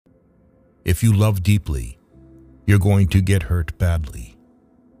If you love deeply, you're going to get hurt badly,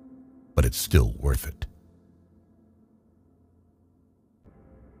 but it's still worth it.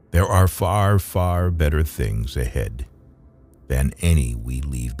 There are far, far better things ahead than any we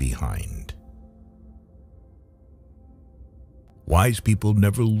leave behind. Wise people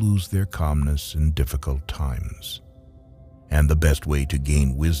never lose their calmness in difficult times, and the best way to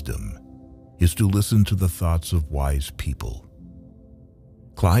gain wisdom is to listen to the thoughts of wise people.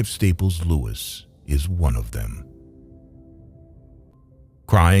 Clive Staples Lewis is one of them.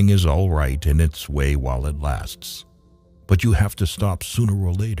 Crying is all right in its way while it lasts, but you have to stop sooner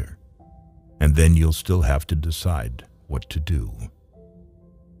or later, and then you'll still have to decide what to do.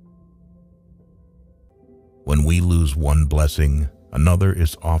 When we lose one blessing, another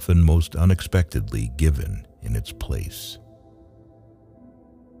is often most unexpectedly given in its place.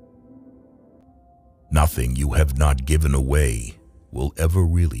 Nothing you have not given away will ever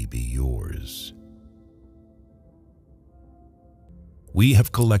really be yours. We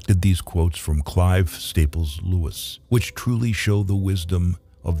have collected these quotes from Clive Staples Lewis, which truly show the wisdom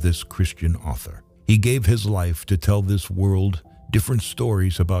of this Christian author. He gave his life to tell this world different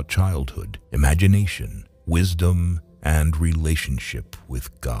stories about childhood, imagination, wisdom, and relationship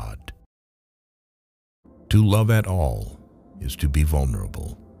with God. To love at all is to be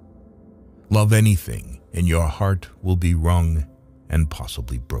vulnerable. Love anything, and your heart will be wrung and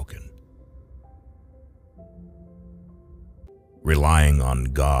possibly broken. Relying on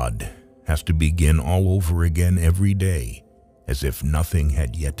God has to begin all over again every day, as if nothing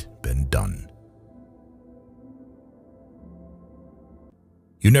had yet been done.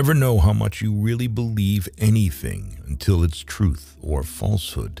 You never know how much you really believe anything until its truth or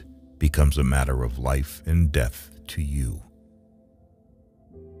falsehood becomes a matter of life and death to you.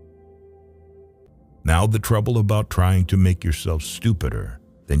 Now, the trouble about trying to make yourself stupider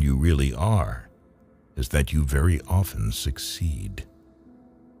than you really are is that you very often succeed.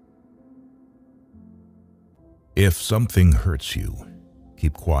 If something hurts you,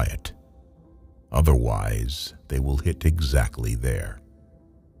 keep quiet. Otherwise, they will hit exactly there.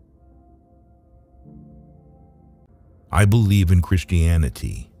 I believe in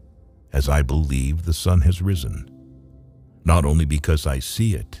Christianity as I believe the sun has risen, not only because I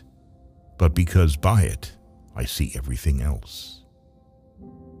see it, but because by it I see everything else.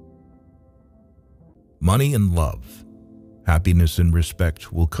 Money and love, happiness and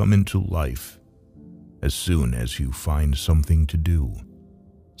respect will come into life as soon as you find something to do,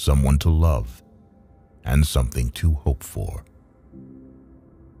 someone to love, and something to hope for.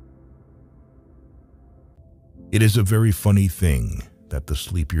 It is a very funny thing that the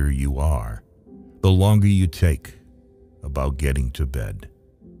sleepier you are, the longer you take about getting to bed.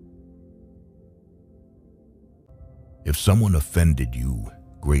 If someone offended you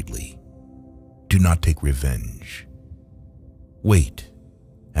greatly, do not take revenge. Wait,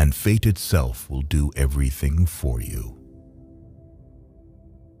 and fate itself will do everything for you.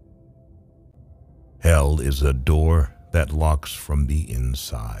 Hell is a door that locks from the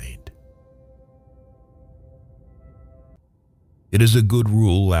inside. It is a good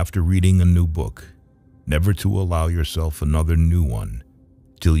rule after reading a new book, never to allow yourself another new one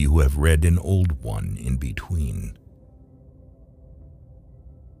till you have read an old one in between.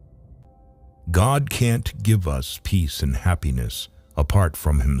 God can't give us peace and happiness apart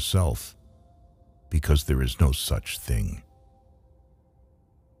from Himself, because there is no such thing.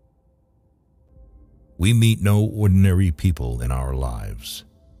 We meet no ordinary people in our lives.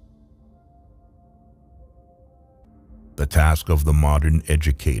 The task of the modern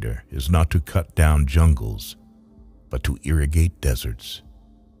educator is not to cut down jungles, but to irrigate deserts.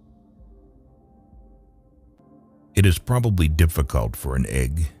 It is probably difficult for an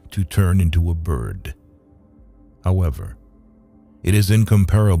egg to turn into a bird. However, it is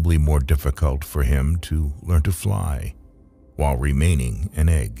incomparably more difficult for him to learn to fly while remaining an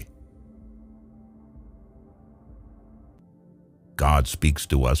egg. God speaks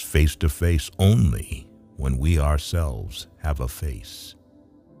to us face to face only when we ourselves have a face.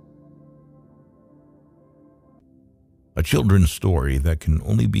 A children's story that can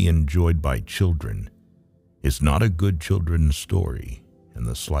only be enjoyed by children is not a good children's story in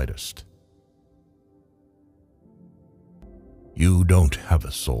the slightest. You don't have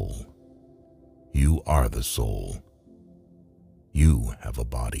a soul. You are the soul. You have a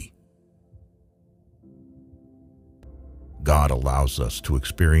body. God allows us to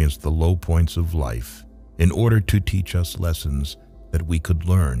experience the low points of life in order to teach us lessons that we could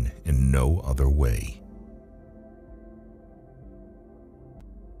learn in no other way.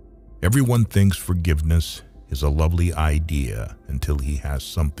 Everyone thinks forgiveness is a lovely idea until he has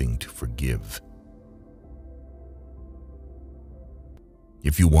something to forgive.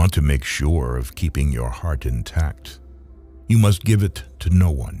 If you want to make sure of keeping your heart intact, you must give it to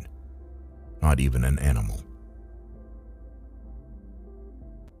no one, not even an animal.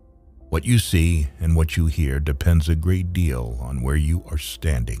 What you see and what you hear depends a great deal on where you are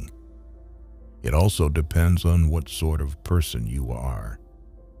standing. It also depends on what sort of person you are.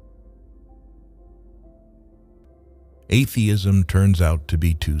 Atheism turns out to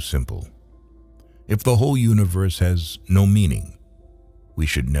be too simple. If the whole universe has no meaning, we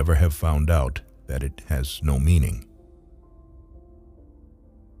should never have found out that it has no meaning.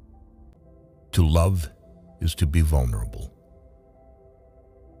 To love is to be vulnerable.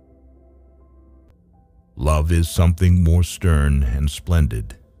 Love is something more stern and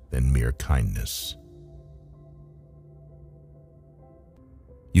splendid than mere kindness.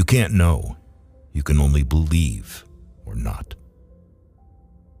 You can't know, you can only believe or not.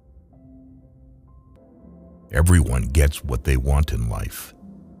 Everyone gets what they want in life,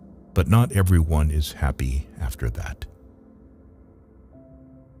 but not everyone is happy after that.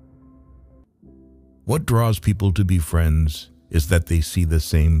 What draws people to be friends is that they see the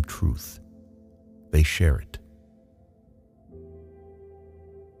same truth. They share it.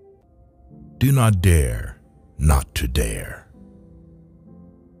 Do not dare not to dare.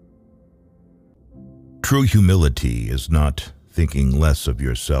 True humility is not thinking less of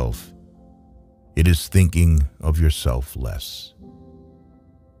yourself. It is thinking of yourself less.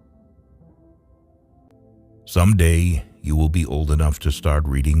 Someday you will be old enough to start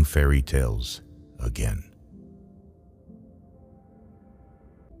reading fairy tales again.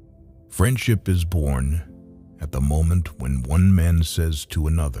 Friendship is born at the moment when one man says to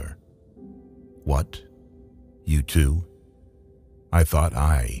another, "What? You too? I thought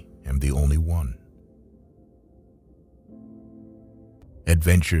I am the only one."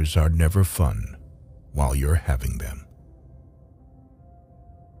 Adventures are never fun while you're having them.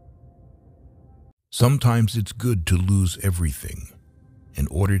 Sometimes it's good to lose everything in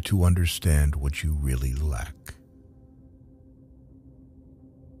order to understand what you really lack.